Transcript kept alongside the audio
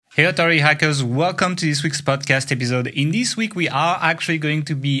Hey Authority Hackers, welcome to this week's podcast episode. In this week, we are actually going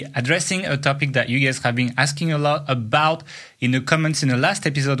to be addressing a topic that you guys have been asking a lot about in the comments in the last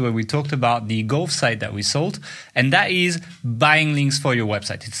episode where we talked about the golf site that we sold, and that is buying links for your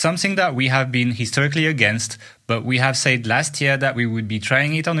website. It's something that we have been historically against, but we have said last year that we would be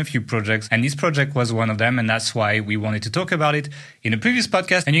trying it on a few projects, and this project was one of them, and that's why we wanted to talk about it in a previous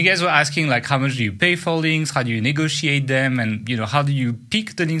podcast. And you guys were asking, like, how much do you pay for links? How do you negotiate them? And, how do you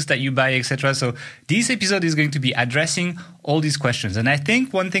pick the links that you buy, etc.? So this episode is going to be addressing all these questions. And I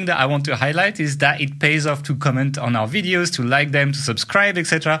think one thing that I want to highlight is that it pays off to comment on our videos, to like them, to subscribe,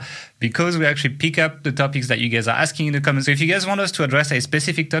 etc., because we actually pick up the topics that you guys are asking in the comments. So if you guys want us to address a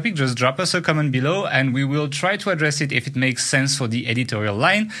specific topic, just drop us a comment below and we will try to address it if it makes sense for the editorial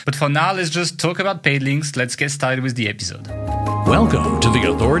line. But for now, let's just talk about paid links. Let's get started with the episode. Welcome to the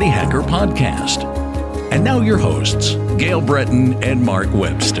Authority Hacker Podcast. And now your hosts, Gail Breton and Mark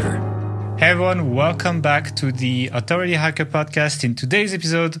Webster. Hey everyone, welcome back to the Authority Hacker Podcast. In today's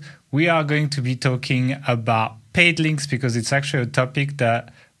episode, we are going to be talking about paid links because it's actually a topic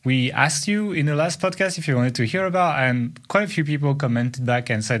that we asked you in the last podcast if you wanted to hear about, and quite a few people commented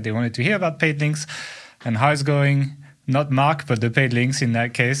back and said they wanted to hear about paid links and how it's going. Not Mark, but the paid links in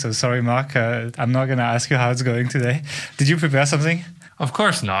that case. So sorry, Mark, I'm not going to ask you how it's going today. Did you prepare something? Of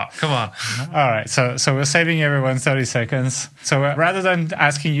course not. Come on. All right. So we're saving everyone 30 seconds. So rather than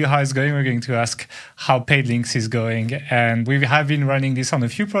asking you how it's going, we're going to ask how paid links is going. And we have been running this on a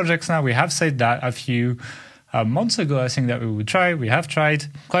few projects now. We have said that a few months ago, I think that we would try. We have tried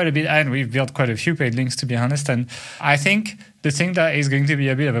quite a bit, and we've built quite a few paid links, to be honest. And I think the thing that is going to be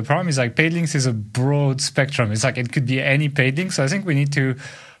a bit of a problem is like paid links is a broad spectrum. It's like it could be any paid link. So I think we need to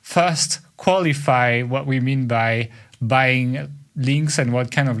first qualify what we mean by buying links and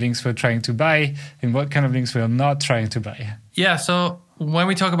what kind of links we're trying to buy and what kind of links we're not trying to buy. Yeah, so when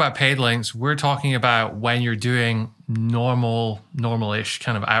we talk about paid links, we're talking about when you're doing normal-ish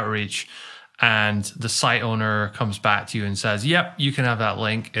kind of outreach and the site owner comes back to you and says, yep, you can have that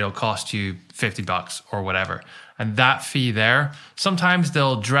link. It'll cost you $50 or whatever. And that fee there, sometimes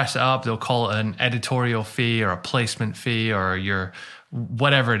they'll dress it up. They'll call it an editorial fee or a placement fee or your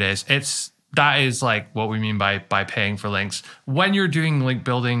whatever it is. That is like what we mean by paying for links. When you're doing link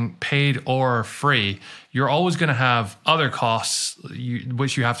building, paid or free, you're always going to have other costs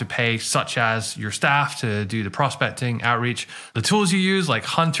which you have to pay, such as your staff to do the prospecting, outreach, the tools you use like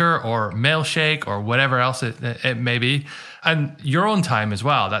Hunter or Mailshake or whatever else it may be, and your own time as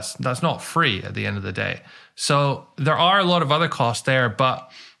well. That's not free at the end of the day. So there are a lot of other costs there, but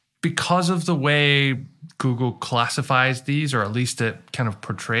because of the way Google classifies these, or at least it kind of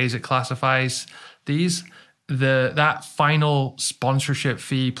portrays it classifies these, that final sponsorship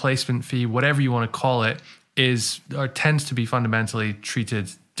fee, placement fee, whatever you want to call it, tends to be fundamentally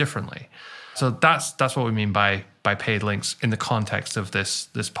treated differently. So that's what we mean by paid links in the context of this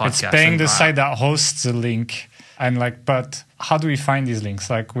podcast. It's paying the site that hosts the link. And but how do we find these links?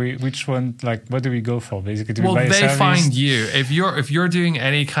 Like, which one? Like, what do we go for? Basically, do we buy a service? Find you if you're doing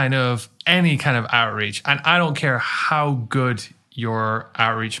any kind of outreach, and I don't care how good your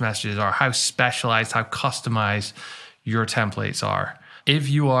outreach messages are, how specialized, how customized your templates are. If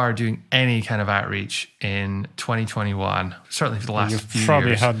you are doing any kind of outreach in 2021, certainly for the last few years, you've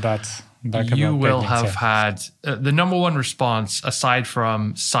probably heard that. You will have had the number one response, aside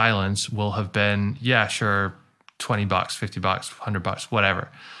from silence, will have been, yeah, sure. $20, $50, $100, whatever.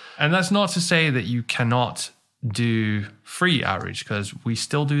 And that's not to say that you cannot do free outreach, because we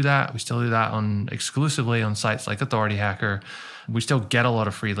still do that. We still do that exclusively on sites like Authority Hacker. We still get a lot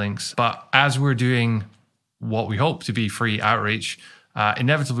of free links. But as we're doing what we hope to be free outreach,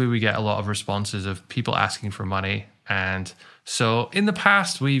 inevitably we get a lot of responses of people asking for money. And so in the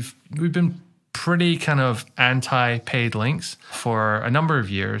past, we've been pretty kind of anti-paid links for a number of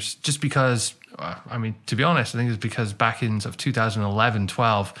years, just because, to be honest, I think it's because back in 2011,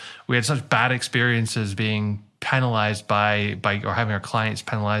 12, we had such bad experiences being penalized by or having our clients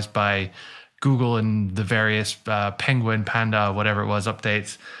penalized by Google and the various Penguin, Panda, whatever it was,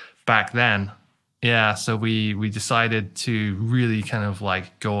 updates back then. Yeah, so we decided to really kind of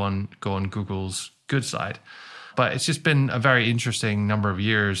like go on Google's good side. But it's just been a very interesting number of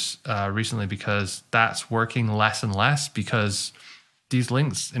years recently, because that's working less and less, because these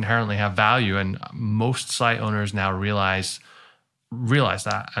links inherently have value, and most site owners now realize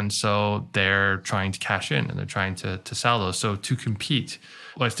that. And so they're trying to cash in and they're trying to sell those. So to compete,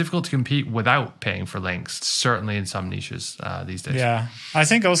 well, it's difficult to compete without paying for links, certainly in some niches these days. Yeah, I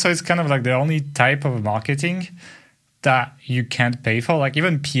think also it's kind of like the only type of marketing that you can't pay for, like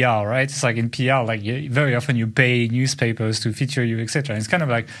even PR, right? It's like in PR, like very often you pay newspapers to feature you, etc. It's kind of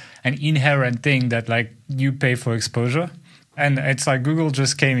like an inherent thing that like you pay for exposure. And it's like Google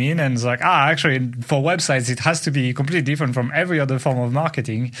just came in and it's like, actually, for websites, it has to be completely different from every other form of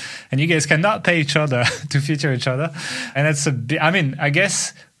marketing. And you guys cannot pay each other to feature each other. And it's I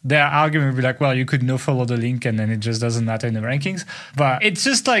guess their argument would be like, well, you could no follow the link and then it just doesn't matter in the rankings. But it's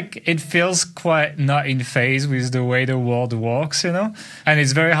just like, it feels quite not in phase with the way the world works, you know? And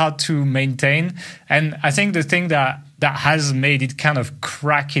it's very hard to maintain. And I think the thing that has made it kind of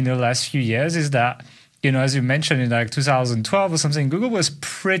crack in the last few years is that, you know, as you mentioned in like 2012 or something, Google was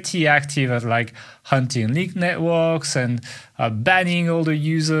pretty active at like hunting link networks and banning all the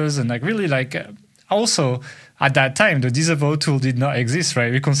users and like really like also at that time, the disavow tool did not exist,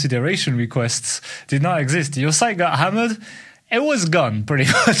 right? Reconsideration requests did not exist. Your site got hammered, it was gone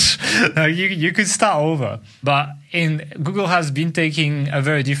pretty much. You could start over. But Google has been taking a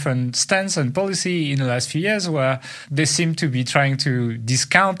very different stance and policy in the last few years where they seem to be trying to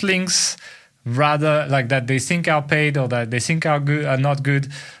discount links rather like that they think are paid or that they think are good are not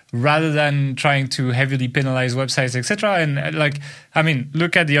good, rather than trying to heavily penalize websites, etc. And like, I mean,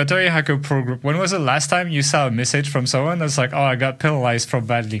 look at the Authority Hacker Pro group. When was the last time you saw a message from someone that's like, I got penalized for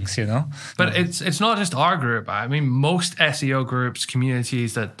bad links, you know? But it's not just our group. I mean, most SEO groups,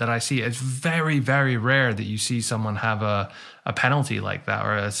 communities that I see, it's very, very rare that you see someone have a penalty like that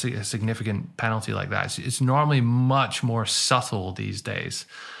or a significant penalty like that. It's normally much more subtle these days.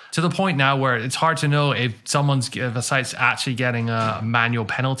 To the point now where it's hard to know if a site's actually getting a manual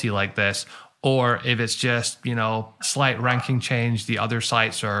penalty like this, or if it's just, you know, slight ranking change, the other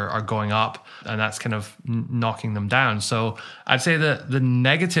sites are going up and that's kind of knocking them down. So I'd say that the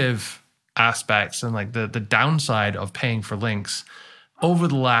negative aspects and like the downside of paying for links over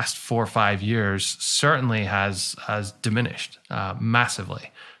the last 4 or 5 years certainly has diminished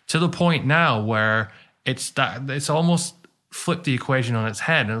massively, to the point now where it's almost flip the equation on its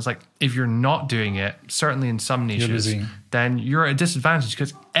head. And it's like, if you're not doing it, certainly in some niches, then you're at a disadvantage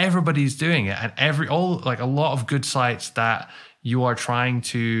because everybody's doing it. And a lot of good sites that you are trying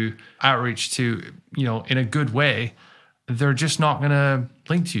to outreach to, you know, in a good way, they're just not going to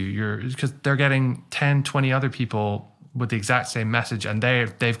link to you. Because they're getting 10, 20 other people with the exact same message and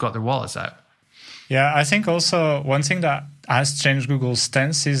they've got their wallets out. Yeah, I think also one thing that has changed Google's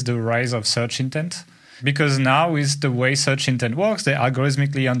stance is the rise of search intent. Because now with the way search intent works, they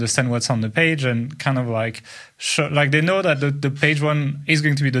algorithmically understand what's on the page and kind of like they know that the page one is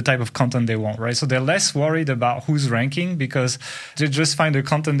going to be the type of content they want, right? So they're less worried about who's ranking because they just find the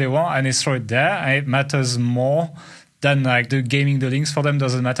content they want and they throw it there. And it matters more than like the gaming the links for them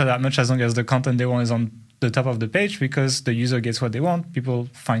doesn't matter that much as long as the content they want is on the top of the page because the user gets what they want. People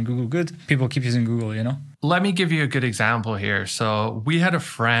find Google good. People keep using Google, you know? Let me give you a good example here. So we had a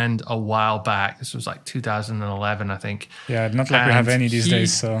friend a while back. This was like 2011, I think. Yeah, not like we have any these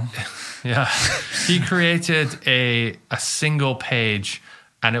days. So yeah, he created a single page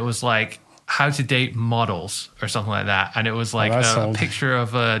and it was like how to date models or something like that. And it was like a picture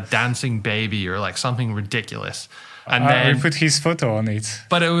of a dancing baby or like something ridiculous. And then we put his photo on it.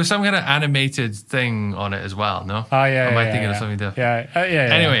 But it was some kind of animated thing on it as well, no? Oh, yeah. Am I thinking of something different? Yeah.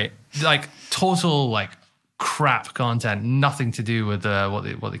 Anyway, like total like crap content, nothing to do with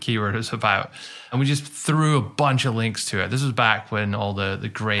what the keyword is about. And we just threw a bunch of links to it. This was back when all the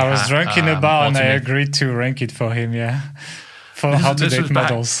grey hat... I was drunk in a bar and I agreed to rank it for him, for how to date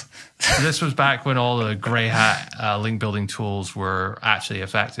models. This was back when all the grey hat link building tools were actually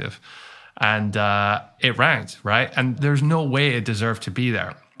effective. And it ranked, right? And there's no way it deserved to be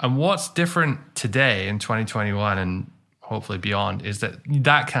there. And what's different today in 2021 and hopefully beyond is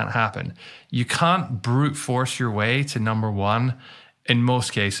that can't happen. You can't brute force your way to number one in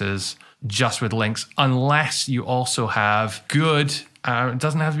most cases just with links unless you also have good, it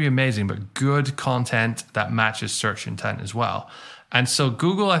doesn't have to be amazing, but good content that matches search intent as well. And so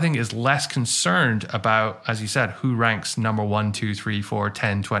Google, I think, is less concerned about, as you said, who ranks number 1, 2, 3, 4,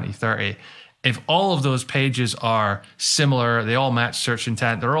 10, 20, 30. If all of those pages are similar, they all match search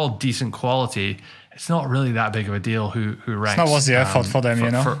intent, they're all decent quality, it's not really that big of a deal who ranks. It's not worth the effort for them,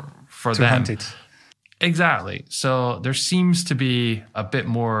 for to them. hunt it. Exactly. So there seems to be a bit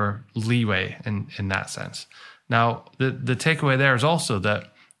more leeway in that sense. Now, the takeaway there is also that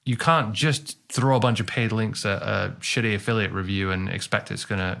you can't just throw a bunch of paid links at a shitty affiliate review and expect it's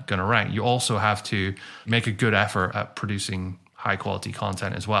gonna rank. You also have to make a good effort at producing high quality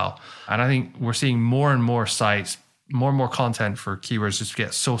content as well. And I think we're seeing more and more sites, more and more content for keywords just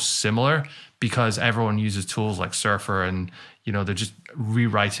get so similar because everyone uses tools like Surfer and they're just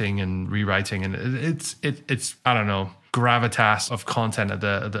rewriting, and it's I don't know, gravitas of content at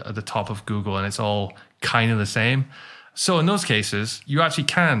the top of Google, and it's all kind of the same. So in those cases, you actually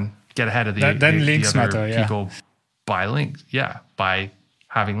can get ahead of the links other matter, yeah. people by links, by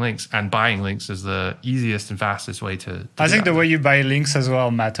having links, and buying links is the easiest and fastest way to I think that. The way you buy links as well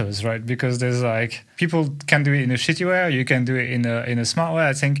matters, right? Because there's like, people can do it in a shitty way, or you can do it in a smart way.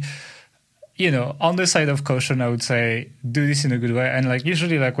 I think, on the side of caution, I would say do this in a good way. And like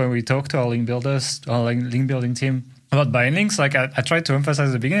usually, like when we talk to our link builders, our link building team about buying links, like I tried to emphasize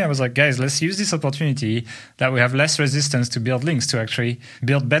at the beginning, I was like, guys, let's use this opportunity that we have less resistance to build links, to actually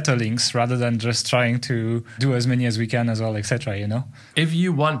build better links rather than just trying to do as many as we can as well, etc. If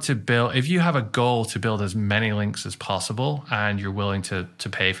you have a goal to build as many links as possible and you're willing to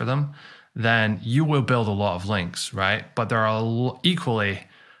pay for them, then you will build a lot of links, right? But there are equally,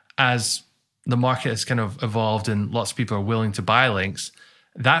 as the market has kind of evolved and lots of people are willing to buy links,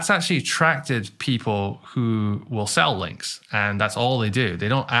 that's actually attracted people who will sell links, and that's all they do. They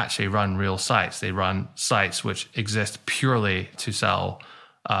don't actually run real sites. They run sites which exist purely to sell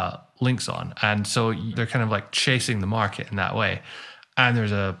links on. And so they're kind of like chasing the market in that way. And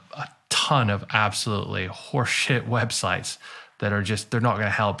there's a ton of absolutely horseshit websites that are they're not going to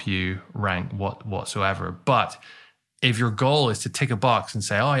help you rank whatsoever. But if your goal is to tick a box and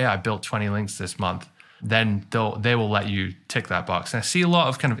say, oh yeah, I built 20 links this month, then they will let you tick that box. And I see a lot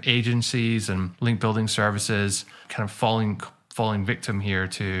of kind of agencies and link building services kind of falling victim here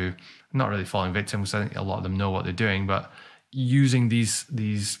to, not really falling victim, because I think a lot of them know what they're doing, but using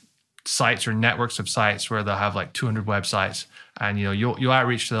these sites or networks of sites where they'll have like 200 websites, and you'll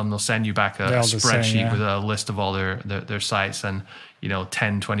outreach to them, they'll send you back a spreadsheet with a list of all their sites, and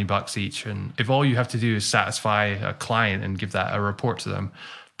 $10-20 each. And if all you have to do is satisfy a client and give that a report to them,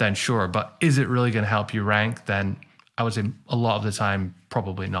 then sure. But is it really going to help you rank? Then I would say a lot of the time,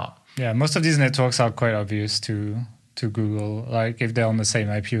 probably not. Yeah, most of these networks are quite obvious to Google. Like if they're on the same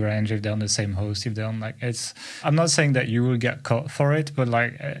IP range, if they're on the same host, if they're on I'm not saying that you will get caught for it, but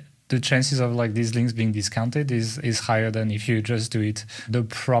the chances of like these links being discounted is higher than if you just do it the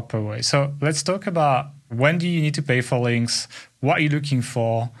proper way. So let's talk about, when do you need to pay for links? What are you looking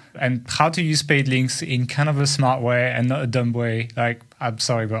for? And how to use paid links in kind of a smart way and not a dumb way. Like, I'm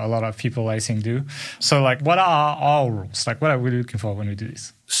sorry, but a lot of people I think do. So like, what are our rules? Like, what are we looking for when we do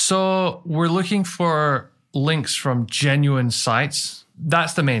this? So we're looking for links from genuine sites.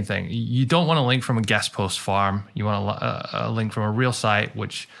 That's the main thing. You don't want a link from a guest post farm. You want a link from a real site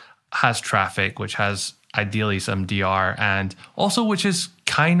which has traffic, which has ideally some DR, and also which is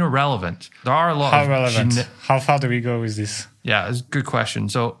kind of relevant. There are a lot of... How relevant? How far do we go with this? Yeah, it's a good question.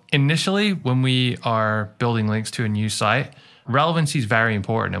 So initially, when we are building links to a new site, relevancy is very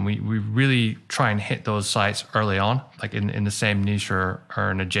important, and we really try and hit those sites early on, like in the same niche or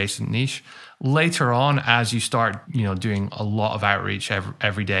an adjacent niche. Later on, as you start doing a lot of outreach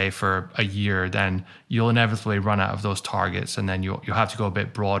every day for a year, then you'll inevitably run out of those targets, and then you'll have to go a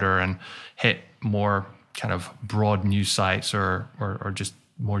bit broader and hit more kind of broad new sites or just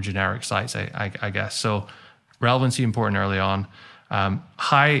more generic sites, I guess. So relevancy important early on.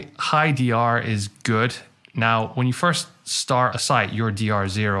 High DR is good. Now, when you first start a site, you're DR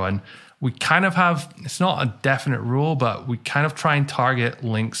 0, and we kind of have, it's not a definite rule, but we kind of try and target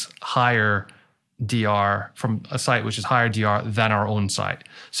links higher DR from a site which is higher DR than our own site.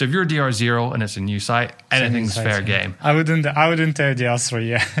 So if you're DR 0 and it's a new site, anything's fair game. I wouldn't tell DR 3,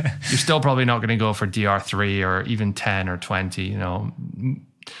 yeah. You're still probably not going to go for DR 3 or even 10 or 20,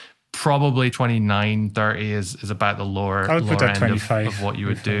 Probably 29, 30 is about the lower end of what you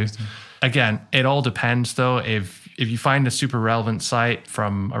would do. Again, it all depends though. If you find a super relevant site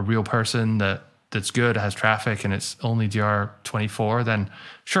from a real person that's good, has traffic, and it's only DR 24, then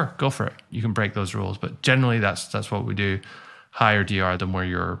sure, go for it. You can break those rules. But generally that's what we do. Higher DR than where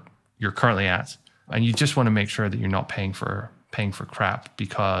you're currently at. And you just want to make sure that you're not paying for crap,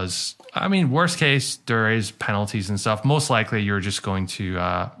 because worst case, there is penalties and stuff. Most likely you're just going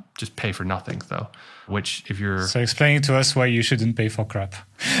to just pay for nothing though, which if you're... So explain to us why you shouldn't pay for crap.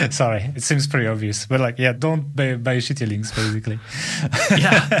 Sorry, it seems pretty obvious, but don't buy shitty links basically.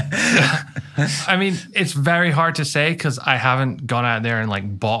 Yeah. It's very hard to say because I haven't gone out there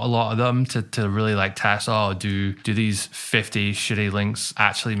and bought a lot of them to really test, do these 50 shitty links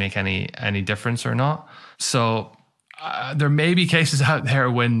actually make any difference or not? So there may be cases out there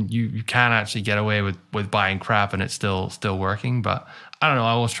when you can actually get away with buying crap and it's still working, but I don't know.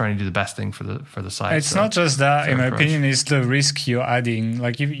 I was trying to do the best thing for the site. It's not just that, in my opinion, it's the risk you're adding.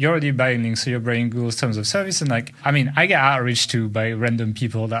 Like you're already buying links, so you're buying Google's terms of service. And like, I mean, I get outreach too by random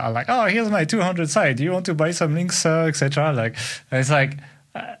people that are like, oh, here's my 200 site. Do you want to buy some links, etc.? Like, it's like,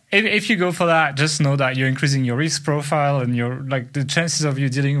 if you go for that, just know that you're increasing your risk profile and your like the chances of you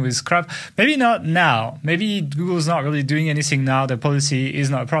dealing with crap. Maybe not now. Maybe Google's not really doing anything now. The policy is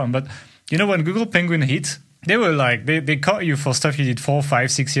not a problem. But you know, when Google Penguin hit, they were like, they caught you for stuff you did 4, 5,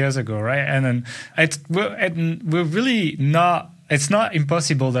 6 years ago, right? And then we're really not, it's not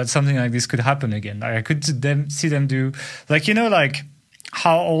impossible that something like this could happen again. Like I could see them do, like, you know, like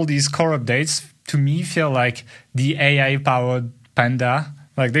how all these core updates to me feel like the AI-powered Panda.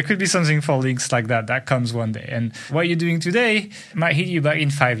 Like there could be something for links like that comes one day. And what you're doing today might hit you back in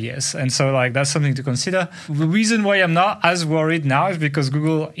 5 years. And so like that's something to consider. The reason why I'm not as worried now is because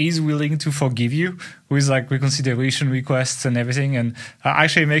Google is willing to forgive you with like reconsideration requests and everything. And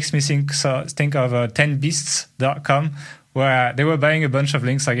actually makes me think of 10beasts.com, where they were buying a bunch of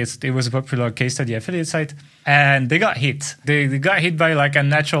links. Like it was a popular case study affiliate site. And they got hit. They got hit by like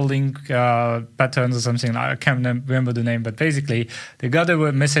unnatural link patterns or something. I can't remember the name, but basically they got a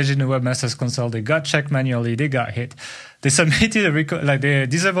message in the webmaster's console. They got checked manually. They got hit. They submitted they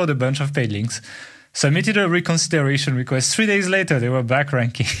disavoid a bunch of paid links, submitted a reconsideration request. 3 days later, they were back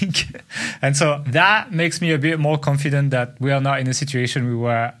ranking. And so that makes me a bit more confident that we are not in a situation we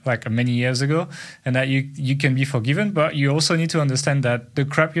were like many years ago, and that you can be forgiven. But you also need to understand that the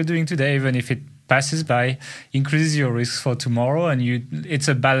crap you're doing today, even if it passes by, increases your risk for tomorrow, and it's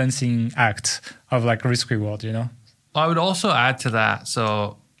a balancing act of like risk reward, you know? I would also add to that.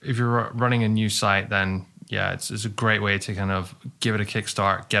 So if you're running a new site, then yeah, it's a great way to kind of give it a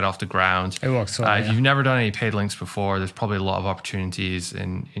kickstart, get off the ground. It works well, If you've never done any paid links before, there's probably a lot of opportunities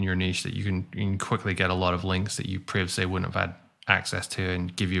in your niche that you can quickly get a lot of links that you previously wouldn't have had access to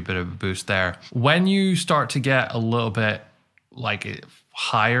and give you a bit of a boost there. When you start to get a little bit like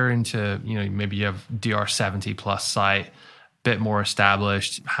higher into, you know, maybe you have DR70 plus site, bit more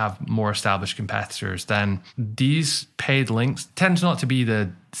established, have more established competitors, then these paid links tends not to be the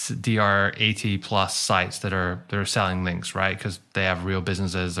DR80 plus sites that are selling links, right? Because they have real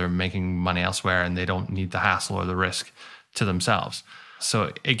businesses, they're making money elsewhere, and they don't need the hassle or the risk to themselves.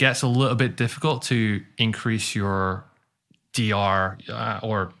 So it gets a little bit difficult to increase your DR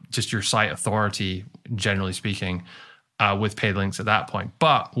or just your site authority, generally speaking, with paid links at that point.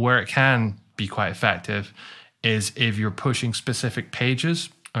 But where it can be quite effective is if you're pushing specific pages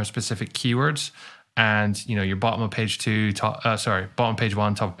or specific keywords, and you know you're bottom of page bottom page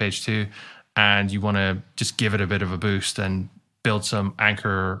 1, top of page 2, and you want to just give it a bit of a boost and build some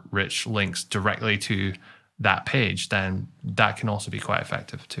anchor-rich links directly to that page, then that can also be quite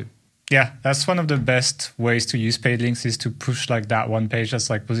effective too. Yeah, that's one of the best ways to use paid links, is to push like that one page that's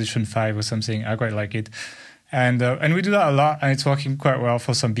like position 5 or something. I quite like it. And we do that a lot, and it's working quite well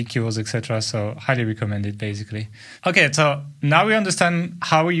for some big keywords, etc. So highly recommend it, basically. Okay, so now we understand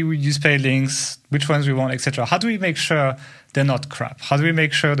how you use paid links, which ones we want, etc. How do we make sure they're not crap? How do we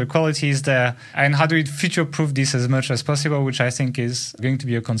make sure the quality is there? And how do we future-proof this as much as possible, which I think is going to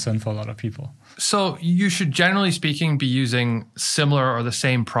be a concern for a lot of people? So you should, generally speaking, be using similar or the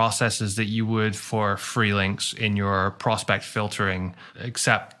same processes that you would for free links in your prospect filtering,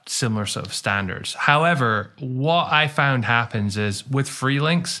 except similar sort of standards. However, what I found happens is with free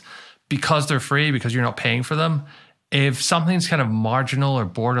links, because they're free, because you're not paying for them, if something's kind of marginal or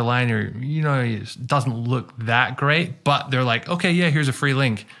borderline, or, you know, it doesn't look that great, but they're like, okay, yeah, here's a free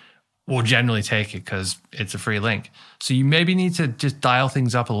link, we'll generally take it because it's a free link. So you maybe need to just dial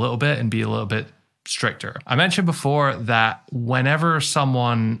things up a little bit and be a little bit stricter. I mentioned before that whenever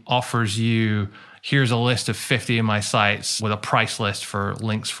someone offers you, here's a list of 50 of my sites with a price list for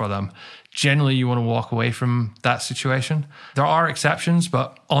links for them, generally you want to walk away from that situation. There are exceptions,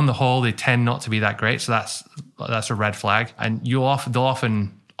 but on the whole, they tend not to be that great. So that's a red flag. And they'll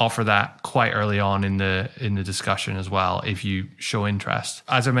often offer that quite early on in the discussion as well, if you show interest.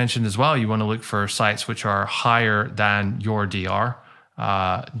 As I mentioned as well, you want to look for sites which are higher than your DR,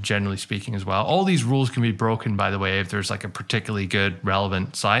 generally speaking as well. All these rules can be broken, by the way, if there's like a particularly good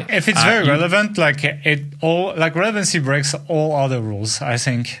relevant site. If it's very relevant, relevancy breaks all other rules, I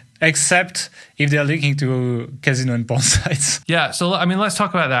think, except if they're linking to casino and porn sites. Yeah, so I mean, let's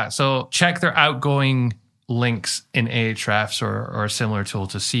talk about that. So check their outgoing links in Ahrefs or a similar tool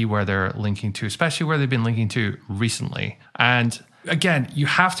to see where they're linking to, especially where they've been linking to recently. And again, you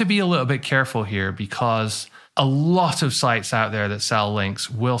have to be a little bit careful here, because a lot of sites out there that sell links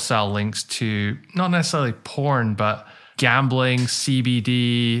will sell links to not necessarily porn, but gambling,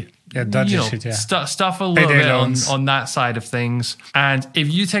 CBD, dodgy shit, stuff a little Payday bit loans. on that side of things. And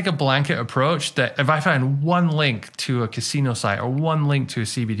if you take a blanket approach that if I find one link to a casino site or one link to a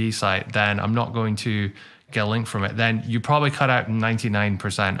CBD site, then I'm not going to get a link from it, then you probably cut out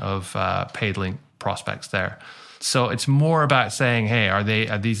 99% of paid link prospects there. So it's more about saying, hey, are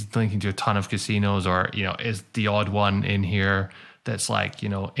these linking to a ton of casinos, or is the odd one in here that's like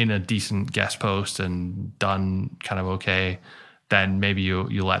in a decent guest post and done kind of okay? Then maybe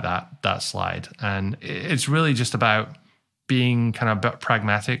you let that slide. And it's really just about being kind of a bit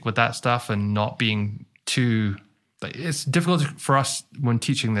pragmatic with that stuff and not being too. It's difficult for us when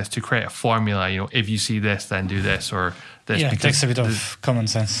teaching this to create a formula. If you see this, then do this or this. Yeah, it takes a bit of common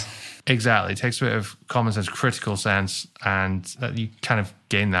sense. Exactly. It takes a bit of common sense, critical sense, and that you kind of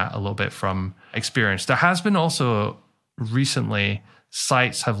gain that a little bit from experience. There has been also recently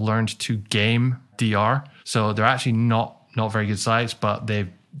sites have learned to game DR. So they're actually not very good sites, but they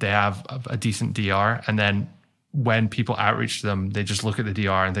have a decent DR. And then when people outreach to them, they just look at the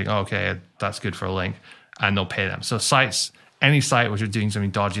DR and think, oh, okay, that's good for a link, and they'll pay them. So any site which are doing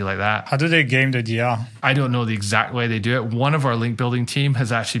something dodgy like that. How do they game the DR? I don't know the exact way they do it. One of our link building team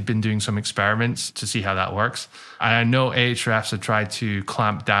has actually been doing some experiments to see how that works. And I know Ahrefs have tried to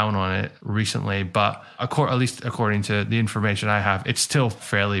clamp down on it recently, but at least according to the information I have, it's still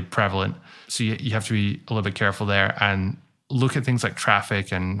fairly prevalent. So you have to be a little bit careful there and look at things like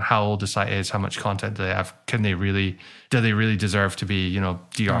traffic and how old the site is, how much content do they have, do they really deserve to be,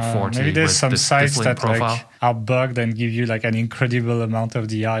 DR40? Maybe there's some sites that profile. like are bugged and give you like an incredible amount of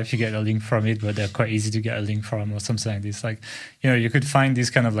DR if you get a link from it, but they're quite easy to get a link from or something like this. Like, you could find this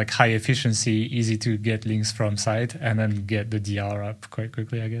kind of like high efficiency, easy to get links from site and then get the DR up quite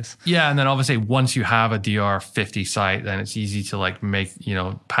quickly, I guess. Yeah. And then obviously once you have a DR50 site, then it's easy to like make,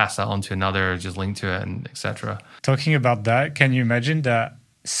 pass that on to another, just link to it and etc. Talking about that, can you imagine that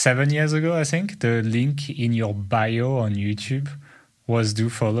 7 years ago, I think, the link in your bio on YouTube was do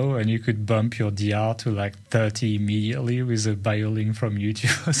follow, and you could bump your DR to like 30 immediately with a bio link from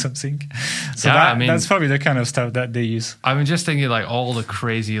YouTube or something. So that's probably the kind of stuff that they use. I mean, just thinking like all the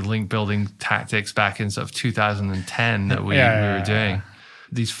crazy link building tactics back in sort of 2010 that we were doing.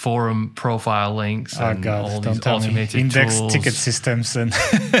 These forum profile links and all these automated index tools. Ticket systems and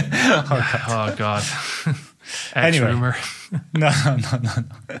oh God. Anyway, rumor. No.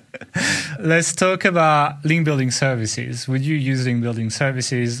 Let's talk about link building services. Would you use link building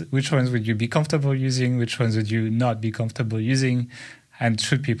services? Which ones would you be comfortable using? Which ones would you not be comfortable using? And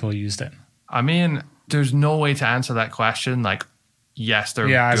should people use them? I mean, there's no way to answer that question. Like, yes, they're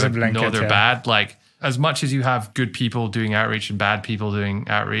good. As a blanket, no, they're bad. Like, as much as you have good people doing outreach and bad people doing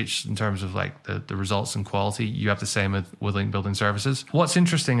outreach in terms of like the results and quality, you have the same with link building services. What's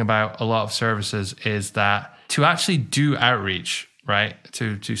interesting about a lot of services is that to actually do outreach, right?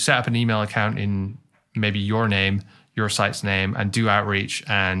 To set up an email account in maybe your name, your site's name, and do outreach,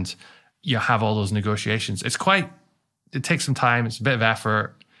 and you have all those negotiations. It takes some time. It's a bit of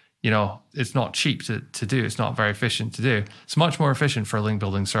effort. It's not cheap to do. It's not very efficient to do. It's much more efficient for a link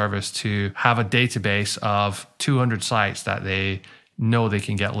building service to have a database of 200 sites that they know they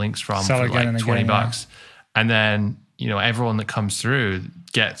can get links from for like $20. And then, everyone that comes through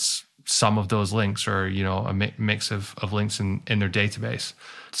gets some of those links or, a mix of links in their database.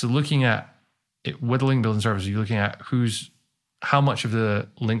 So looking at it with a link building service, you're looking at how much of the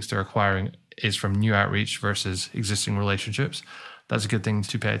links they're acquiring is from new outreach versus existing relationships. That's a good thing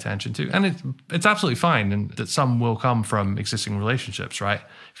to pay attention to. And it's absolutely fine, and that some will come from existing relationships, right?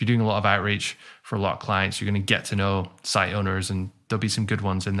 If you're doing a lot of outreach for a lot of clients, you're going to get to know site owners, and there'll be some good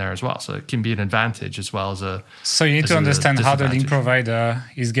ones in there as well. So it can be an advantage as well as a So you need to understand how the link provider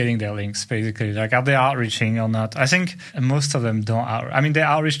is getting their links, basically. Like, are they outreaching or not? I think most of them don't they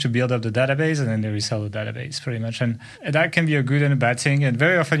outreach to build up the database, and then they resell the database pretty much. And that can be a good and a bad thing. And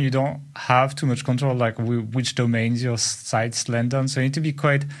very often you don't have too much control, like which domains your sites land on. So you need to be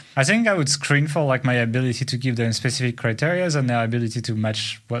I think I would screen for like my ability to give them specific criteria and their ability to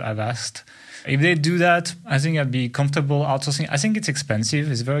match what I've asked. If they do that, I think I'd be comfortable outsourcing. I think it's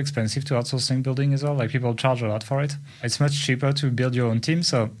expensive. It's very expensive to outsource link building as well. Like, people charge a lot for it. It's much cheaper to build your own team.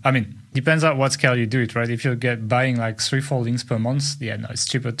 So, depends on what scale you do it, right? If you buying like 3-4 links per month, it's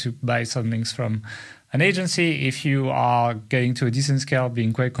cheaper to buy some links from an agency. If you are getting to a decent scale,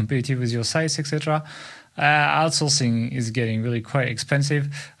 being quite competitive with your sites, etc., outsourcing is getting really quite expensive.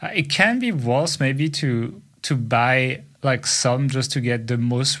 It can be worth maybe to buy like some just to get the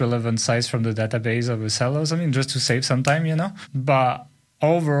most relevant sites from the database of the sellers. Just to save some time, But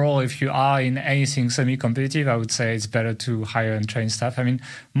overall, if you are in anything semi-competitive, I would say it's better to hire and train staff. I mean,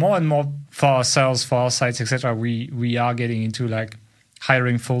 more and more for ourselves, for our sites, etc., we are getting into like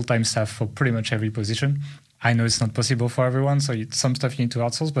hiring full-time staff for pretty much every position. I know it's not possible for everyone, so some stuff you need to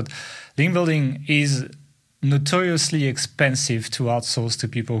outsource, but link building is notoriously expensive to outsource to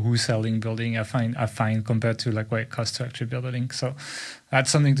people who sell link building. I find compared to like what it costs to actually build a link. So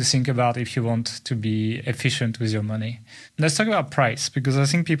that's something to think about if you want to be efficient with your money. Let's talk about price, because I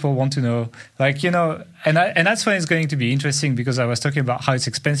think people want to know, like, and that's when it's going to be interesting, because I was talking about how it's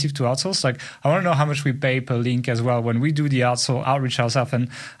expensive to outsource. Like, I want to know how much we pay per link as well when we do the outreach ourselves. And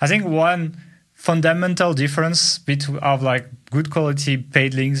I think one fundamental difference of like good quality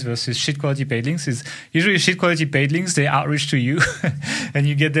paid links versus shit quality paid links is usually shit quality paid links, they outreach to you and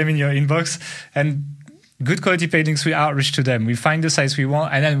you get them in your inbox, and good quality paid links, we outreach to them. We find the sites we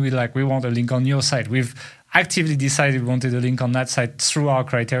want, and then we want a link on your site. We've actively decided we wanted a link on that site through our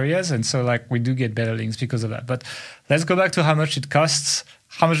criterias, and so like we do get better links because of that. But let's go back to how much it costs.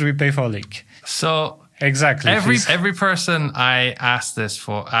 How much do we pay for a link? So exactly. Every person I asked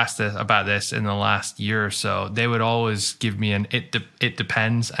about this in the last year or so, they would always give me an it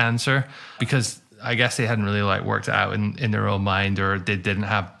depends answer, because I guess they hadn't really like worked it out in their own mind, or they didn't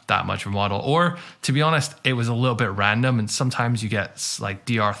have that much of a model, or to be honest, it was a little bit random. And sometimes you get like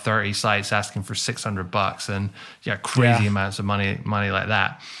DR30 sites asking for $600 and crazy amounts of money like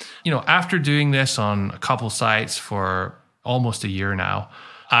that. After doing this on a couple sites for almost a year now,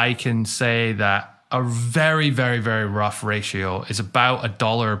 I can say that a very, very, very rough ratio is about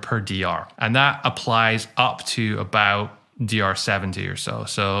 $1 per DR. And that applies up to about DR70 or so.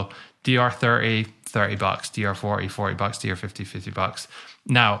 So DR30, $30, DR40, $40, DR50, $50.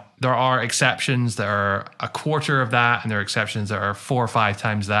 Now, there are exceptions that are a quarter of that, and there are exceptions that are 4 or 5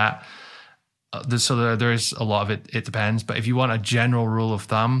 times that. So there's a lot of it. It depends. But if you want a general rule of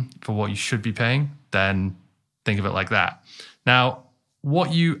thumb for what you should be paying, then think of it like that. Now,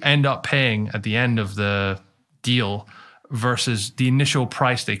 what you end up paying at the end of the deal versus the initial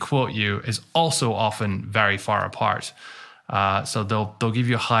price they quote you is also often very far apart. So they'll give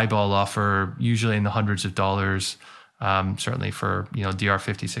you a highball offer, usually in the hundreds of dollars, certainly for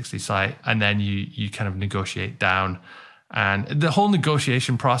DR50, 60 site, and then you kind of negotiate down. And the whole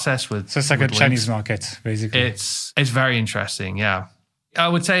negotiation process so it's like a links, Chinese market, basically. It's very interesting. Yeah, I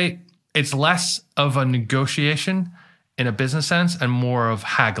would say it's less of a negotiation in a business sense and more of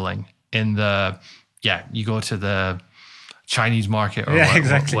haggling in you go to the Chinese market or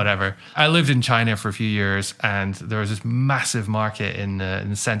exactly. whatever. I lived in China for a few years, and there was this massive market in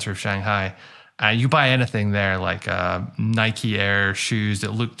the center of Shanghai. And you buy anything there, like Nike Air shoes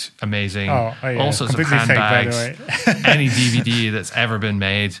that looked amazing, all sorts of handbags, any DVD that's ever been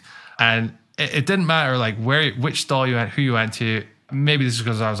made. And it didn't matter like which stall you went, who you went to. Maybe this is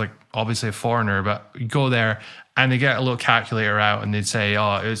because I was like obviously a foreigner, but you go there and they get a little calculator out and they'd say,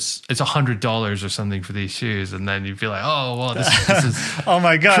 it's $100 or something for these shoes. And then you'd be like, oh, well, this is oh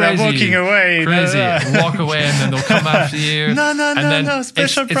my God, crazy, I'm walking away. Crazy. No. Walk away, and then they'll come after you. No,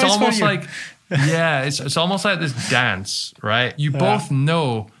 special price it's almost for you. like, it's almost like this dance, right? You both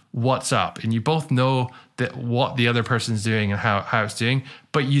know what's up, and you both know what the other person's doing and how it's doing,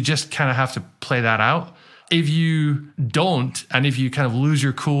 but you just kind of have to play that out. If you don't, and if you kind of lose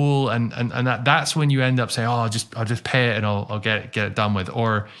your cool and that's when you end up saying, I'll just pay it and I'll get it done with,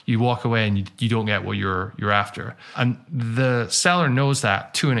 or you walk away and you don't get what you're after. And the seller knows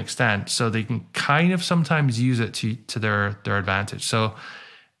that to an extent, so they can kind of sometimes use it to their advantage. So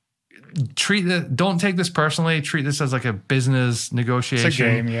don't take this personally. Treat this as like a business negotiation. It's a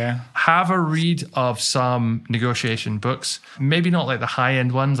game, yeah. Have a read of some negotiation books. Maybe not like the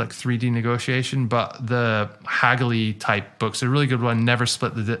high-end ones, like 3D negotiation, but the haggly type books. A really good one, Never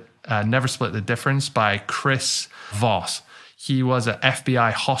Split the Difference by Chris Voss. He was an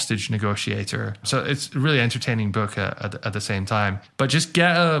FBI hostage negotiator. So it's a really entertaining book at the same time. But just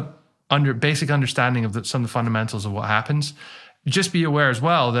get a basic understanding of some of the fundamentals of what happens. Just be aware as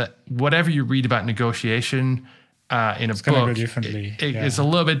well that whatever you read about negotiation in a book, go differently. It's a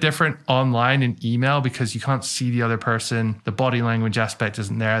little bit different online in email, because you can't see the other person. The body language aspect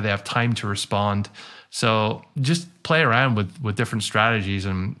isn't there. They have time to respond. So just play around with different strategies,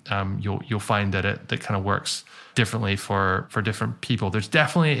 and you'll find that that kind of works differently for different people. There's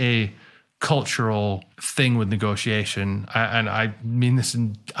definitely a cultural thing with negotiation, and I mean this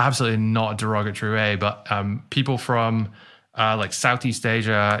in absolutely not a derogatory way, but people from like Southeast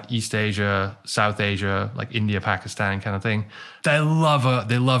Asia, East Asia, South Asia, like India, Pakistan kind of thing. They love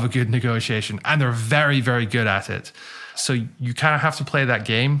a good negotiation, and they're very, very good at it. So you kind of have to play that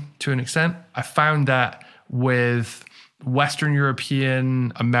game to an extent. I found that with Western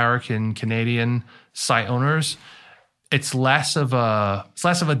European, American, Canadian site owners, it's less of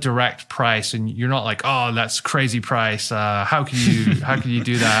a direct price, and you're not like, oh, that's crazy price. How can you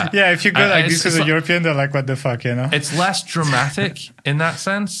do that? Yeah, if you go like this as a European, they're like, what the fuck, you know? It's less dramatic in that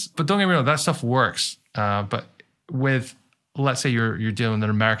sense, but don't get me wrong, that stuff works. But with, let's say you're dealing with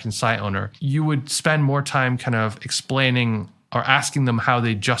an American site owner, you would spend more time kind of explaining or asking them how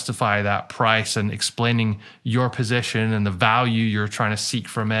they justify that price and explaining your position and the value you're trying to seek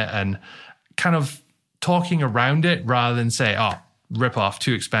from it, and kind of talking around it rather than say, oh, rip off,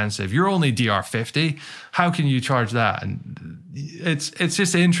 too expensive. You're only DR50. How can you charge that? And it's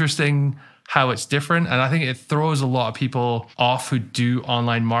just interesting how it's different. And I think it throws a lot of people off who do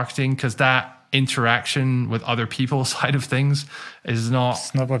online marketing, because that interaction with other people side of things is not...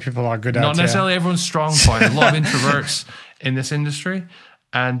 It's not what people are good at. Not necessarily everyone's strong point. A lot of introverts in this industry.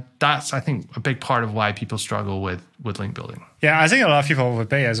 And that's, I think, a big part of why people struggle with link building. Yeah, I think a lot of people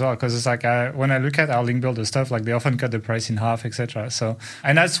overpay as well, because it's like when I look at our link builder stuff, like they often cut the price in half, etc. So,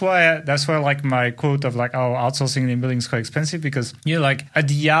 and that's why like my quote of like, oh, outsourcing link building is quite expensive, because like at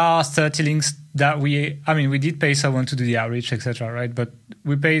the 30 links that we did pay someone to do the outreach, etc. Right, but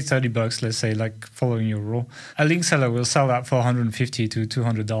we paid $30, let's say, like following your rule. A link seller will sell that for $150 to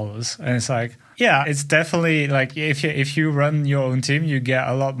 $200, and it's like, yeah, it's definitely like if you run your own team, you get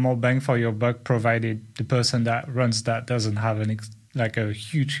a lot more bang for your buck, provided the person that runs that doesn't have a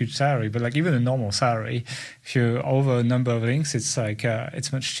huge salary. But like even a normal salary, if you're over a number of links, it's like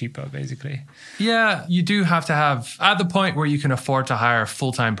it's much cheaper basically. Yeah, you do have to have, at the point where you can afford to hire a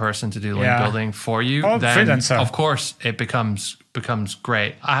full-time person to do link building for you, or then freelancer. Of course it becomes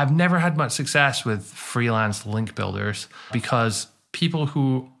great. I have never had much success with freelance link builders, because people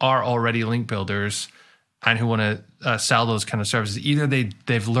who are already link builders and who want to sell those kind of services, either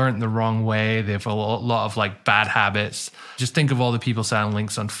they've learned the wrong way, they have a lot of like bad habits. Just think of all the people selling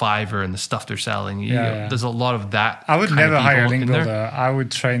links on Fiverr and the stuff they're selling. There's a lot of that. I would never hire a link builder. I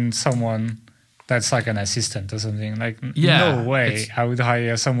would train someone that's like an assistant or something. Like, no way I would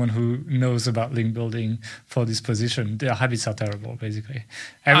hire someone who knows about link building for this position. Their habits are terrible, basically.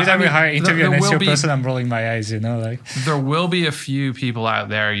 Every time we interview an SEO person, I'm rolling my eyes, like. There will be a few people out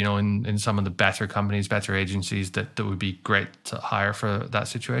there, in some of the better companies, better agencies that would be great to hire for that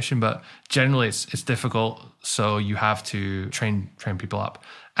situation. But generally it's difficult. So you have to train people up.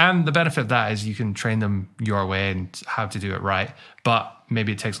 And the benefit of that is you can train them your way and how to do it right. But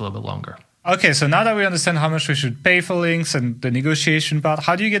maybe it takes a little bit longer. Okay, so now that we understand how much we should pay for links and the negotiation part,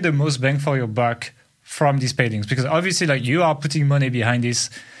 how do you get the most bang for your buck from these paid links? Because obviously, like, you are putting money behind this.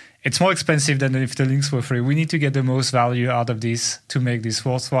 It's more expensive than if the links were free. We need to get the most value out of this to make this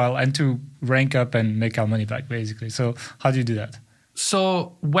worthwhile and to rank up and make our money back, basically. So how do you do that?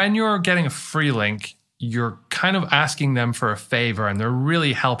 So when you're getting a free link, you're kind of asking them for a favor, and they're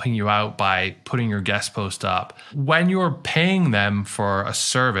really helping you out by putting your guest post up. When you're paying them for a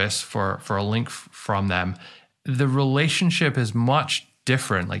service, for a link from them, the relationship is much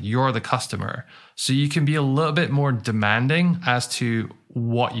different. Like, you're the customer. So you can be a little bit more demanding as to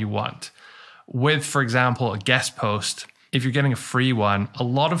what you want. With, for example, a guest post, if you're getting a free one, a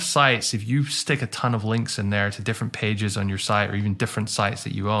lot of sites, if you stick a ton of links in there to different pages on your site or even different sites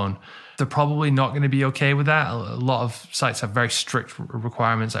that you own, they're probably not going to be okay with that. A lot of sites have very strict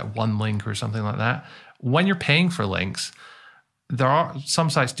requirements, like one link or something like that. When you're paying for links, some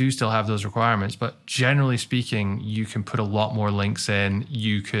sites do still have those requirements, but generally speaking, you can put a lot more links in.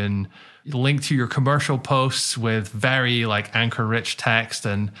 You can link to your commercial posts with very like anchor-rich text,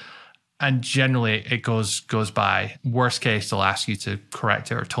 and generally it goes by. Worst case, they'll ask you to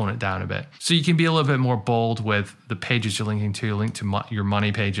correct it or tone it down a bit. So you can be a little bit more bold with the pages you're linking to, link to your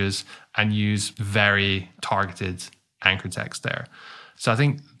money pages, and use very targeted anchor text there. So I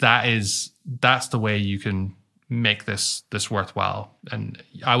think that's the way you can make this worthwhile. And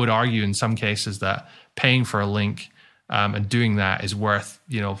I would argue in some cases that paying for a link and doing that is worth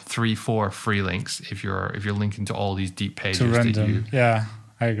 3-4 free links if you're linking to all these deep pages that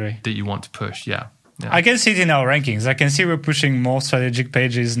I agree. That you want to push, yeah. I can see it in our rankings. I can see we're pushing more strategic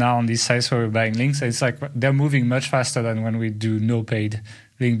pages now on these sites where we're buying links. It's like they're moving much faster than when we do no paid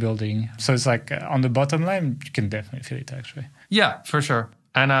link building. So it's like on the bottom line, you can definitely feel it actually. Yeah, for sure.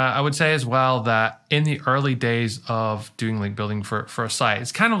 And I would say as well that in the early days of doing link building for a site,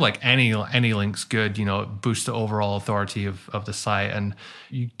 it's kind of like any link's good, it boosts the overall authority of the site. And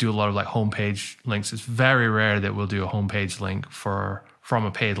you do a lot of like homepage links. It's very rare that we'll do a homepage link from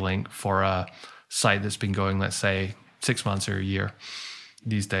a paid link for a site that's been going, let's say, 6 months or a year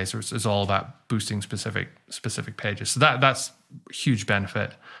these days. It's all about boosting specific pages. So that's huge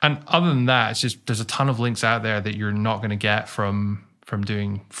benefit. And other than that, it's just there's a ton of links out there that you're not going to get from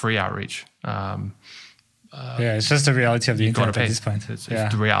doing free outreach. It's just the reality of the internet at this point. It's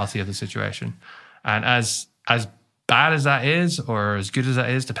the reality of the situation. And as bad as that is, or as good as that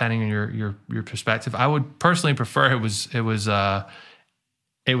is, depending on your perspective, I would personally prefer it was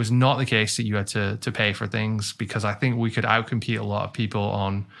not the case that you had to pay for things, because I think we could outcompete a lot of people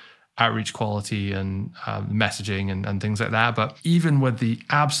on outreach quality and messaging and things like that. But even with the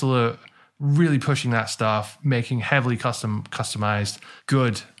absolute really pushing that stuff, making heavily customized,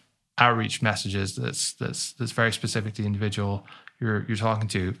 good outreach messages that's very specific to the individual you're talking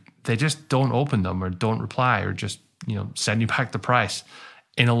to, they just don't open them or don't reply or just send you back the price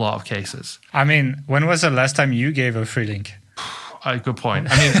in a lot of cases. I mean, when was the last time you gave a free link? Good point.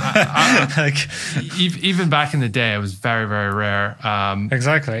 I mean, even back in the day, it was very, very rare.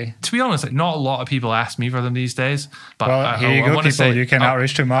 Exactly. To be honest, not a lot of people ask me for them these days. But here you go, people. You can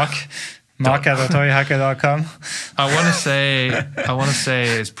outreach to Mark at authorityhacker.com. I want to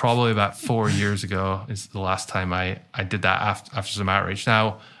say it's probably about 4 years ago is the last time I did that after some outreach.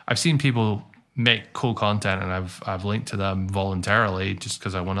 Now, I've seen people make cool content and I've linked to them voluntarily just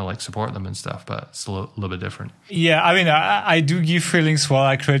because I want to support them and stuff, but it's a little bit different. Yeah, I mean, I do give free links while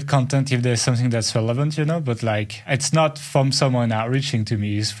I create content if there's something that's relevant, but it's not from someone outreaching to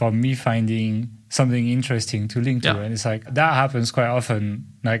me, it's from me finding something interesting to link to. And it's that happens quite often,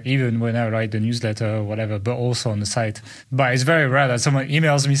 even when I write the newsletter or whatever, but also on the site. But it's very rare that someone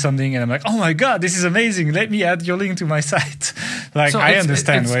emails me something and I'm like, oh my God, this is amazing. Let me add your link to my site. I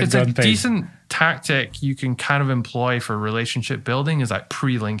understand why it's done paid. It's a decent tactic you can kind of employ for relationship building is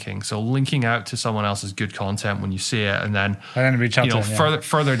pre-linking. So linking out to someone else's good content when you see it, and then reach out to them,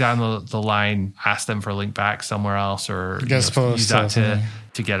 further down the line, ask them for a link back somewhere else, or guest post use that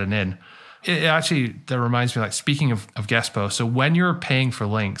to get it in. It actually, that reminds me, speaking of guest posts, so when you're paying for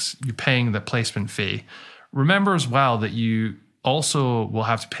links, you're paying the placement fee. Remember as well that you also will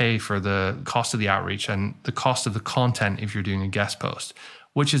have to pay for the cost of the outreach and the cost of the content if you're doing a guest post,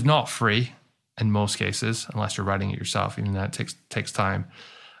 which is not free in most cases, unless you're writing it yourself, even that takes time.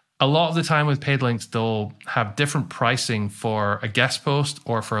 A lot of the time with paid links, they'll have different pricing for a guest post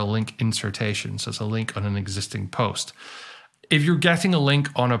or for a link insertion. So it's a link on an existing post. If you're getting a link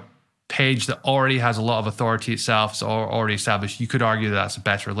on a page that already has a lot of authority itself, it's already established, you could argue that that's a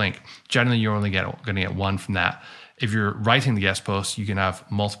better link. Generally, you're only going to get one from that. If you're writing the guest post, you can have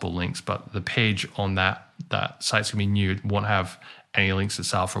multiple links, but the page on that site's going to be new. It won't have any links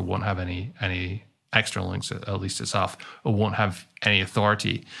itself, or won't have any external links, at least itself, or won't have any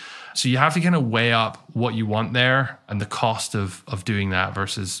authority. So you have to kind of weigh up what you want there and the cost of doing that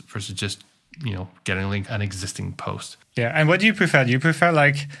versus just getting a link an existing post. Yeah, and what do you prefer? Do you prefer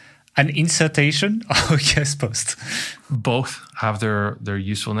an insertion or a guest post? Both have their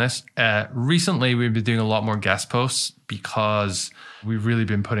usefulness. Recently, we've been doing a lot more guest posts because we've really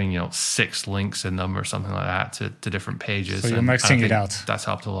been putting 6 links in them or something like that to different pages. So you're maxing it out. That's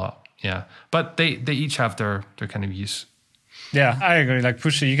helped a lot. Yeah, but they each have their kind of use. Yeah, I agree.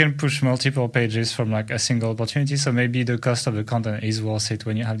 You can push multiple pages from a single opportunity. So maybe the cost of the content is worth it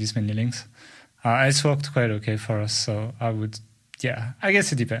when you have this many links. It's worked quite okay for us. So I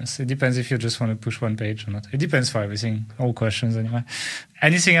guess it depends. It depends if you just want to push one page or not. It depends for everything. All questions anyway.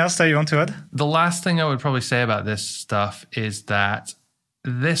 Anything else that you want to add? The last thing I would probably say about this stuff is that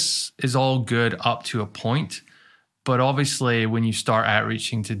this is all good up to a point. But obviously, when you start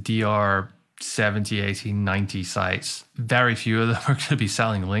outreaching to DR 70, 80, 90 sites, very few of them are going to be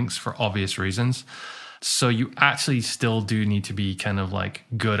selling links for obvious reasons. So you actually still do need to be kind of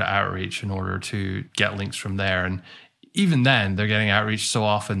good at outreach in order to get links from there. And even then, they're getting outreach so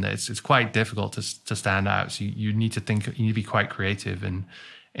often that it's quite difficult to stand out. So you need to be quite creative in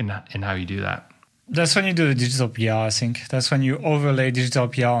how you do that. That's when you do the digital PR, I think. That's when you overlay digital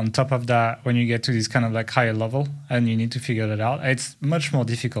PR on top of that when you get to this kind of higher level and you need to figure that out. It's much more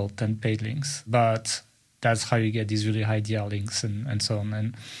difficult than paid links, but that's how you get these really high DR links and so on.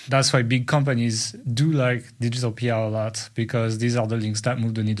 And that's why big companies do digital PR a lot, because these are the links that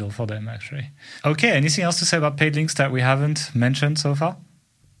move the needle for them, actually. Okay, anything else to say about paid links that we haven't mentioned so far?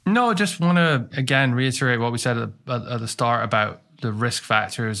 No, just want to, again, reiterate what we said at the start about the risk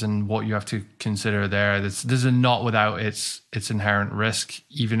factors and what you have to consider there. This is not without its inherent risk,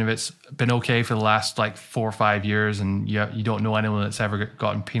 even if it's been okay for the last 4 or 5 years and you don't know anyone that's ever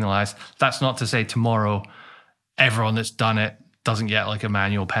gotten penalized. That's not to say tomorrow everyone that's done it doesn't get a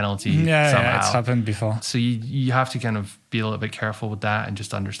manual penalty somehow. Yeah, it's happened before. So you have to kind of be a little bit careful with that and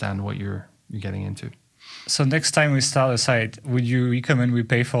just understand what you're getting into. So next time we start a site, would you recommend we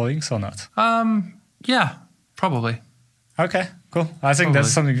pay for links or not? Yeah, probably. Okay, cool. I think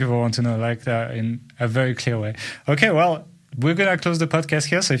that's something people want to know, like in a very clear way. Okay, well, we're going to close the podcast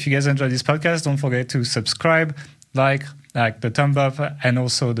here. So if you guys enjoyed this podcast, don't forget to subscribe, like the thumb up, and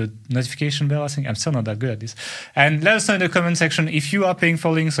also the notification bell. I think I'm still not that good at this. And let us know in the comment section if you are paying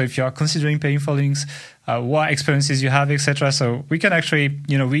for links, or if you are considering paying for links, what experiences you have, etc. So we can actually,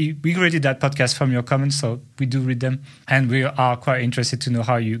 we created that podcast from your comments, so we do read them, and we are quite interested to know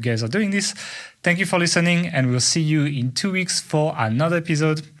how you guys are doing this. Thank you for listening, and we'll see you in 2 weeks for another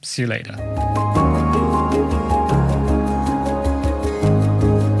episode. See you later.